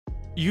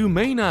You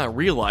may not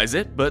realize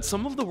it, but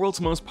some of the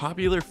world's most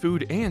popular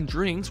food and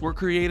drinks were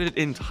created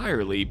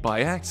entirely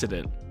by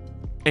accident.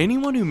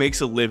 Anyone who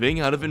makes a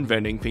living out of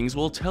inventing things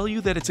will tell you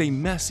that it's a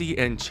messy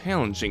and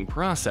challenging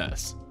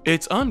process.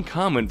 It's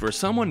uncommon for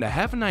someone to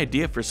have an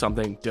idea for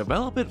something,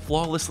 develop it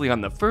flawlessly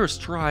on the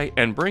first try,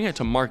 and bring it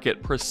to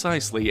market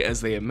precisely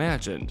as they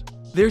imagined.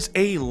 There's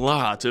a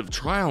lot of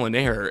trial and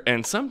error,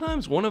 and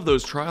sometimes one of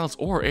those trials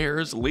or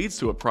errors leads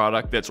to a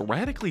product that's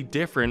radically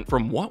different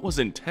from what was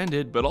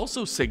intended but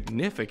also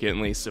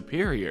significantly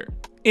superior.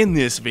 In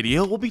this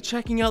video, we'll be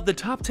checking out the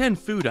top 10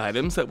 food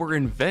items that were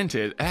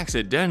invented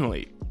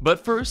accidentally.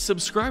 But first,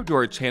 subscribe to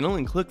our channel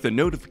and click the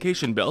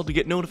notification bell to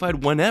get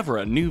notified whenever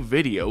a new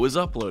video is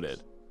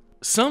uploaded.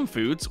 Some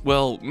foods,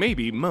 well,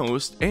 maybe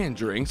most, and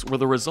drinks were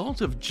the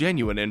result of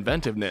genuine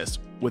inventiveness,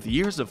 with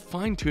years of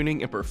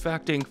fine-tuning and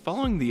perfecting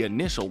following the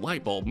initial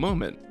lightbulb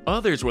moment.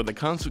 Others were the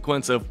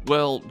consequence of,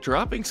 well,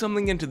 dropping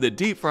something into the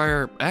deep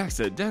fryer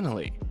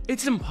accidentally.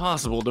 It's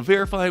impossible to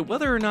verify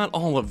whether or not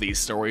all of these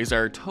stories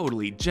are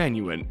totally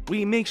genuine.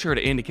 We make sure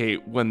to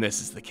indicate when this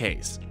is the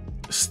case.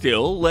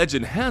 Still,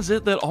 legend has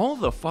it that all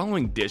of the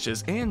following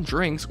dishes and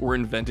drinks were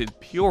invented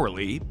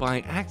purely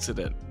by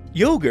accident.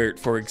 Yogurt,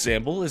 for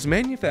example, is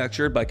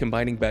manufactured by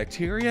combining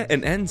bacteria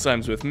and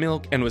enzymes with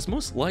milk and was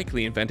most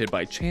likely invented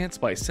by chance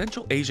by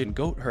Central Asian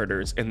goat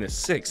herders in the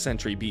 6th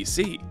century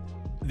BC.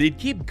 They'd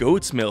keep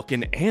goat's milk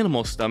in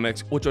animal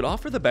stomachs, which would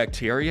offer the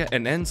bacteria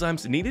and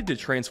enzymes needed to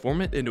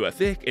transform it into a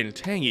thick and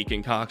tangy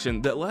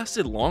concoction that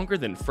lasted longer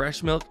than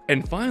fresh milk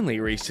and finally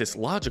reached its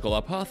logical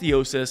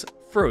apotheosis,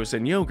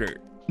 frozen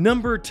yogurt.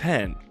 Number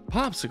 10.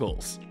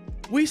 Popsicles.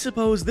 We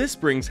suppose this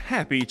brings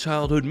happy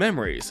childhood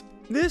memories.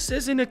 This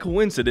isn't a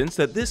coincidence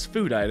that this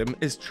food item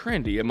is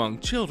trendy among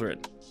children.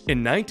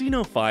 In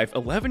 1905,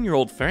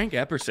 11-year-old Frank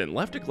Epperson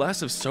left a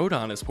glass of soda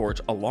on his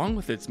porch along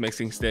with its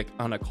mixing stick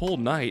on a cold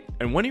night,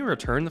 and when he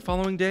returned the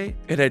following day,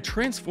 it had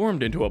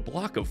transformed into a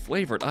block of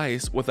flavored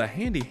ice with a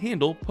handy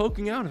handle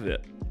poking out of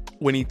it.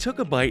 When he took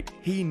a bite,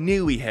 he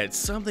knew he had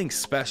something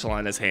special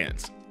on his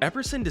hands.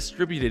 Epperson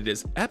distributed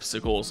his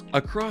Epsicles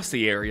across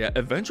the area,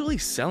 eventually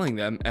selling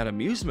them at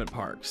amusement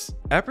parks.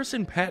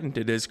 Epperson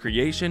patented his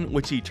creation,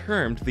 which he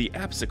termed the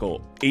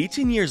Epsicle.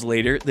 18 years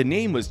later, the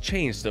name was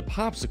changed to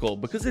Popsicle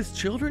because his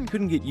children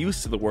couldn't get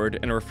used to the word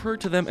and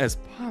referred to them as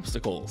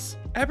popsicles.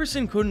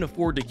 Epperson couldn't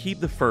afford to keep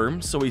the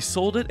firm, so he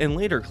sold it and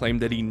later claimed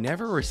that he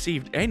never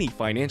received any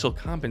financial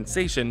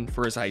compensation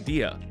for his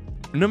idea.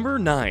 Number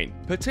 9.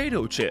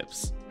 Potato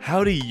chips.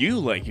 How do you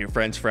like your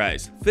french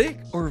fries? Thick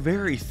or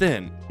very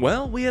thin?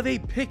 Well, we have a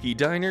picky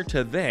diner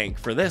to thank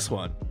for this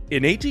one.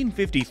 In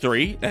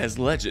 1853, as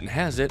legend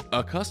has it,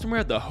 a customer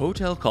at the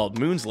hotel called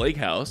Moon's Lake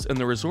House in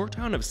the resort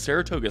town of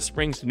Saratoga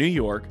Springs, New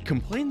York,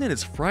 complained that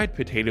his fried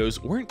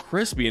potatoes weren't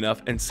crispy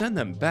enough and sent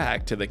them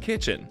back to the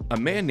kitchen. A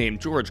man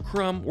named George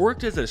Crumb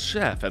worked as a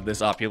chef at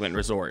this opulent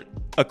resort.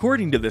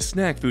 According to the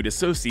Snack Food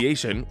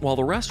Association, while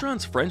the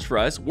restaurant's french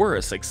fries were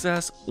a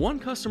success, one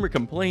customer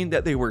complained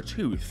that they were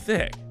too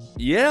thick.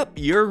 Yep,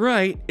 you're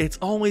right, it's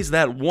always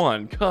that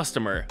one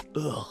customer.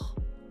 Ugh.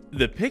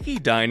 The picky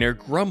diner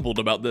grumbled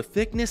about the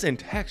thickness and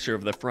texture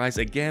of the fries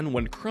again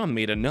when Crumb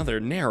made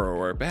another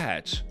narrower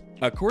batch.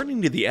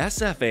 According to the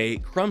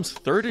SFA, Crumb's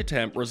third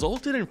attempt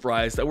resulted in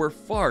fries that were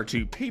far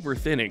too paper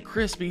thin and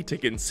crispy to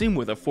consume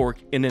with a fork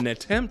in an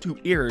attempt to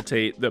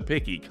irritate the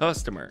picky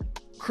customer.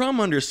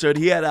 Crumb understood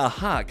he had a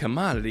hot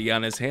commodity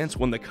on his hands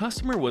when the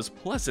customer was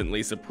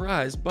pleasantly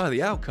surprised by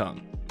the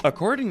outcome.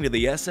 According to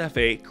the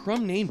SFA,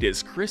 Crumb named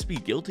his crispy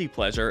guilty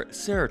pleasure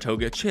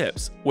Saratoga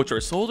chips, which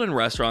were sold in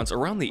restaurants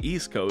around the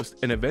East Coast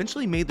and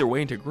eventually made their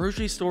way into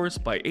grocery stores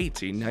by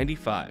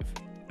 1895.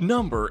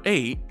 Number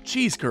 8.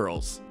 Cheese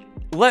curls.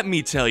 Let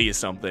me tell you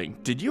something.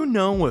 Did you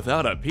know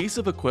without a piece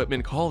of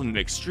equipment called an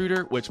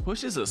extruder, which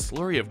pushes a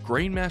slurry of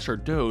grain mash or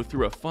dough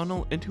through a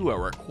funnel into a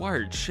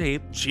required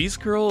shape, cheese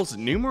curls,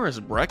 numerous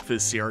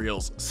breakfast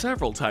cereals,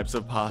 several types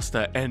of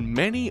pasta, and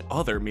many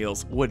other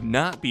meals would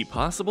not be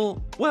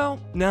possible? Well,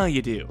 now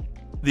you do.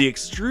 The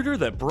extruder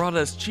that brought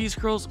us cheese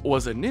curls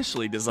was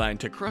initially designed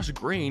to crush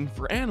grain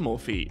for animal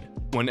feed.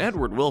 When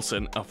Edward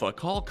Wilson, a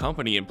Fakal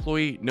Company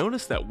employee,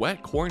 noticed that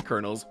wet corn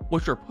kernels,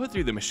 which were put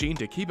through the machine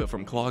to keep it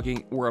from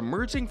clogging, were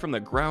emerging from the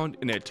ground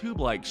in a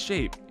tube-like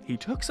shape, he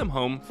took some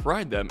home,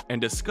 fried them, and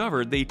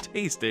discovered they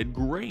tasted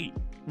great.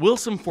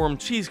 Wilson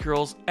formed cheese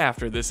curls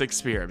after this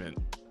experiment.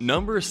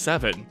 Number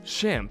 7.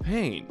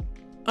 Champagne.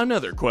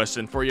 Another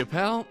question for you,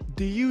 pal.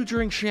 Do you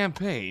drink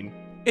champagne?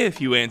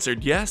 If you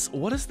answered yes,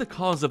 what is the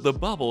cause of the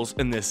bubbles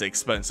in this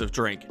expensive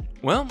drink?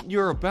 Well,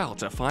 you're about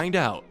to find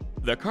out.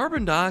 The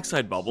carbon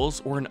dioxide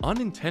bubbles were an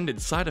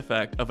unintended side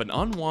effect of an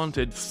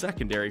unwanted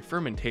secondary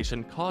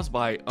fermentation caused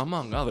by,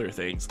 among other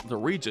things, the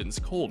region's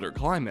colder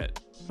climate.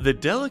 The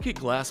delicate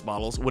glass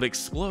bottles would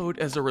explode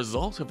as a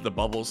result of the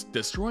bubbles,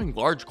 destroying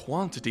large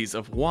quantities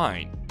of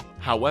wine.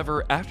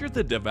 However, after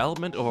the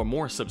development of a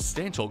more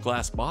substantial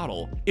glass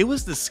bottle, it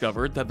was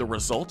discovered that the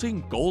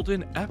resulting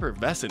golden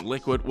effervescent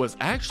liquid was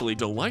actually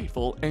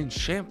delightful and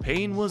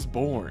champagne was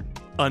born.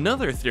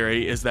 Another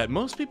theory is that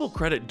most people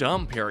credit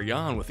Dom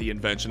Perignon with the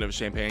invention of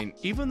champagne,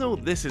 even though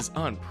this is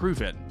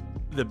unproven.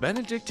 The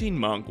Benedictine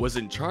monk was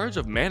in charge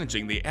of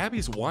managing the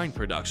abbey's wine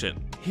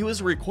production. He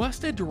was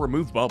requested to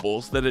remove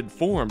bubbles that had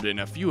formed in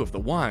a few of the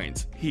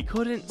wines. He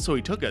couldn't, so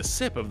he took a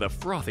sip of the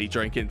frothy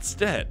drink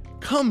instead.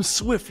 "Come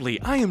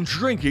swiftly, I am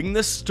drinking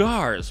the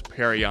stars,"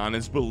 Perignon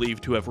is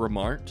believed to have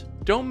remarked.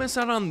 Don't miss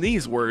out on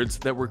these words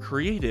that were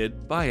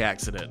created by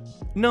accident.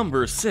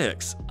 Number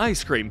 6.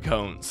 Ice cream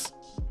cones.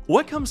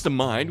 What comes to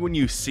mind when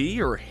you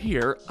see or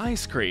hear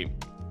ice cream?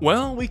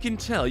 Well, we can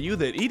tell you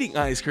that eating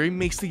ice cream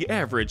makes the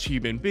average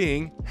human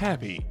being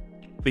happy.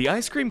 The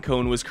ice cream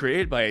cone was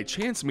created by a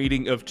chance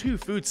meeting of two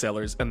food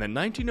sellers in the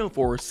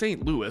 1904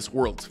 St. Louis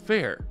World's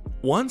Fair.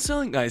 One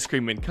selling ice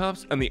cream in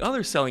cups and the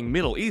other selling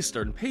Middle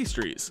Eastern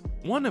pastries,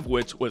 one of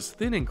which was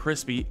thin and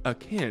crispy,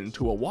 akin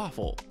to a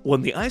waffle.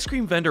 When the ice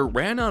cream vendor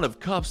ran out of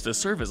cups to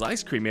serve his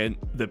ice cream in,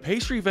 the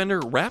pastry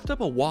vendor wrapped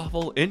up a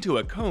waffle into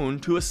a cone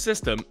to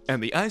assist him,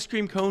 and the ice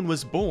cream cone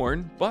was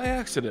born by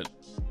accident.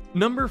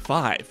 Number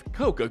 5.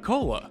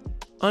 Coca-Cola.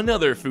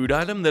 Another food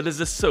item that is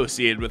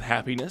associated with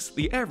happiness,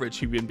 the average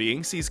human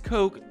being sees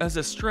Coke as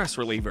a stress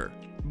reliever.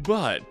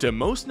 But do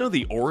most know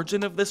the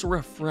origin of this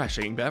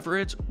refreshing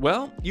beverage?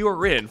 Well, you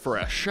are in for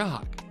a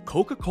shock.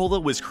 Coca-Cola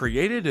was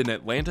created in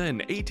Atlanta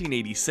in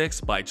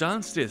 1886 by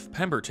John Stith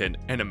Pemberton,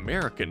 an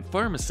American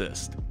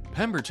pharmacist.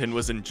 Pemberton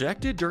was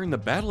injected during the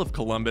Battle of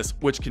Columbus,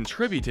 which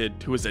contributed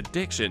to his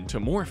addiction to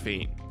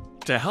morphine.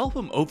 To help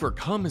him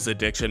overcome his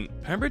addiction,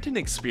 Pemberton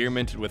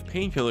experimented with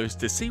painkillers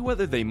to see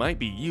whether they might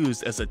be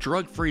used as a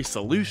drug-free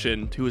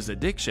solution to his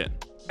addiction.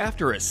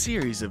 After a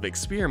series of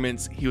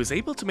experiments, he was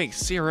able to make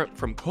syrup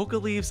from coca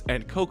leaves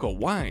and coca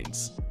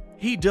wines.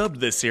 He dubbed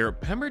the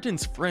syrup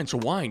Pemberton's French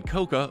wine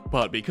coca,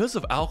 but because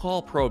of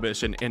alcohol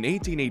prohibition in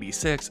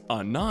 1886,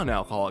 a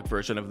non-alcoholic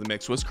version of the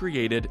mix was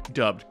created,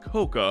 dubbed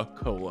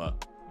Coca-Cola.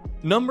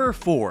 Number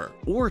 4.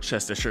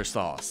 Worcestershire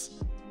sauce.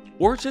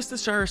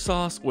 Worcestershire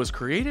sauce was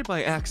created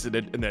by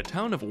accident in the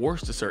town of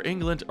Worcester,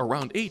 England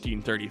around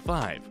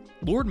 1835.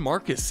 Lord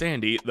Marcus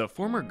Sandy, the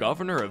former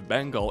governor of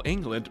Bengal,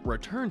 England,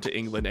 returned to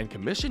England and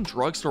commissioned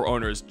drugstore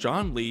owners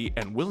John Lee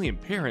and William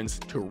Perrins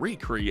to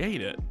recreate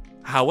it.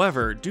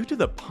 However, due to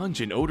the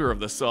pungent odor of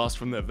the sauce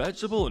from the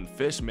vegetable and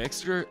fish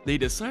mixture, they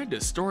decided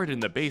to store it in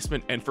the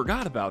basement and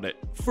forgot about it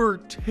for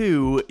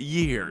 2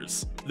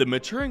 years. The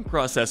maturing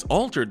process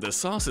altered the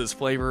sauce's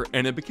flavor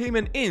and it became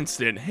an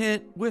instant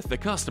hit with the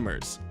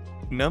customers.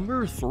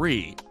 Number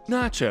 3.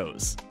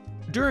 Nachos.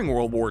 During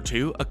World War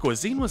II, a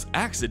cuisine was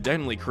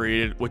accidentally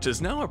created which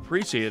is now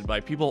appreciated by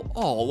people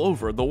all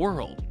over the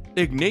world.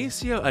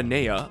 Ignacio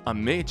Anaya, a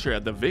maitre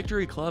at the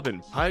Victory Club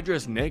in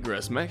Piedras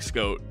Negras,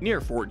 Mexico,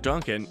 near Fort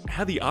Duncan,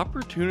 had the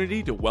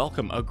opportunity to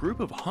welcome a group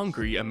of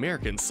hungry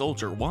American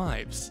soldier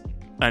wives.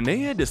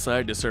 Anaya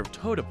decided to serve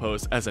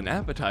totopos as an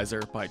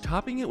appetizer by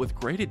topping it with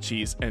grated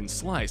cheese and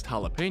sliced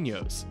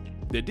jalapenos.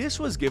 The dish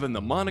was given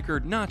the moniker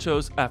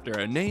nachos after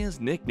Anaya's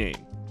nickname.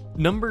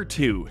 Number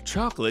 2.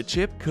 Chocolate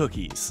chip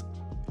cookies.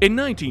 In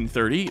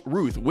 1930,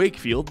 Ruth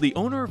Wakefield, the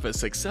owner of a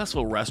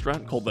successful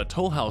restaurant called the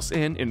Toll House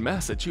Inn in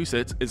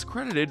Massachusetts, is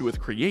credited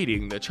with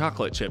creating the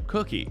chocolate chip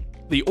cookie.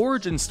 The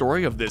origin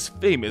story of this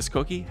famous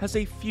cookie has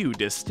a few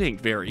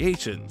distinct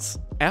variations.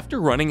 After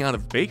running out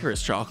of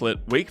baker's chocolate,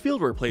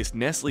 Wakefield replaced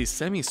Nestle's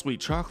semi-sweet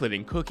chocolate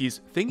in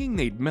cookies, thinking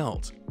they'd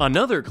melt.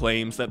 Another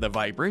claims that the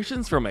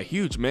vibrations from a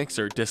huge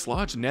mixer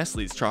dislodged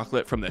Nestle's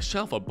chocolate from the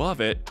shelf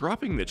above it,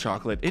 dropping the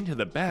chocolate into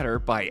the batter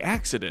by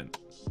accident.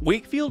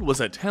 Wakefield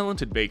was a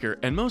talented baker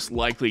and most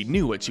likely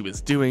knew what she was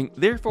doing,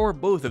 therefore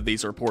both of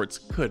these reports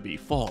could be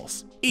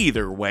false.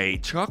 Either way,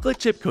 chocolate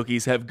chip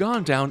cookies have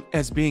gone down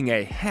as being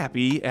a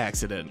happy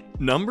accident.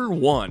 Number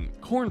 1.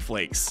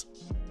 Cornflakes.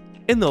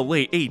 In the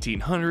late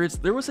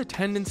 1800s, there was a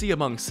tendency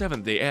among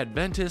Seventh-day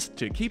Adventists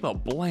to keep a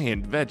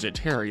bland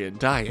vegetarian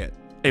diet.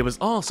 It was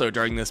also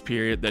during this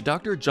period that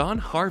Dr. John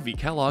Harvey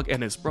Kellogg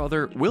and his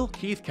brother Will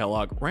Keith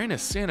Kellogg ran a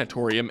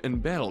sanatorium in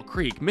Battle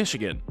Creek,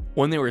 Michigan.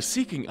 When they were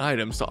seeking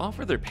items to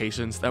offer their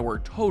patients that were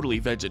totally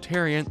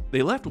vegetarian,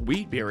 they left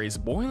wheat berries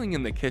boiling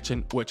in the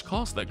kitchen, which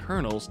caused the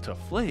kernels to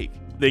flake.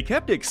 They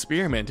kept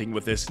experimenting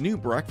with this new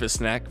breakfast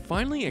snack,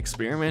 finally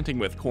experimenting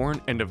with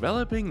corn and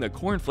developing the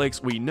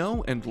cornflakes we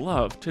know and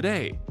love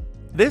today.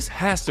 This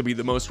has to be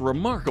the most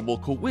remarkable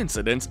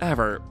coincidence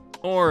ever.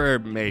 Or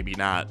maybe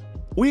not.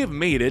 We have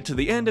made it to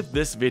the end of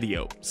this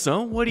video,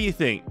 so what do you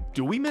think?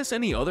 Do we miss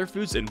any other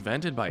foods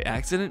invented by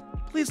accident?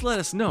 Please let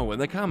us know in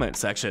the comment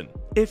section.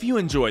 If you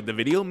enjoyed the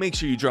video, make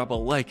sure you drop a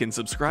like and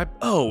subscribe,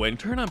 and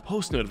turn on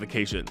post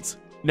notifications.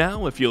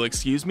 Now, if you'll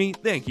excuse me,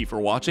 thank you for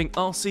watching,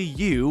 I'll see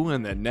you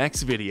in the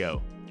next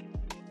video.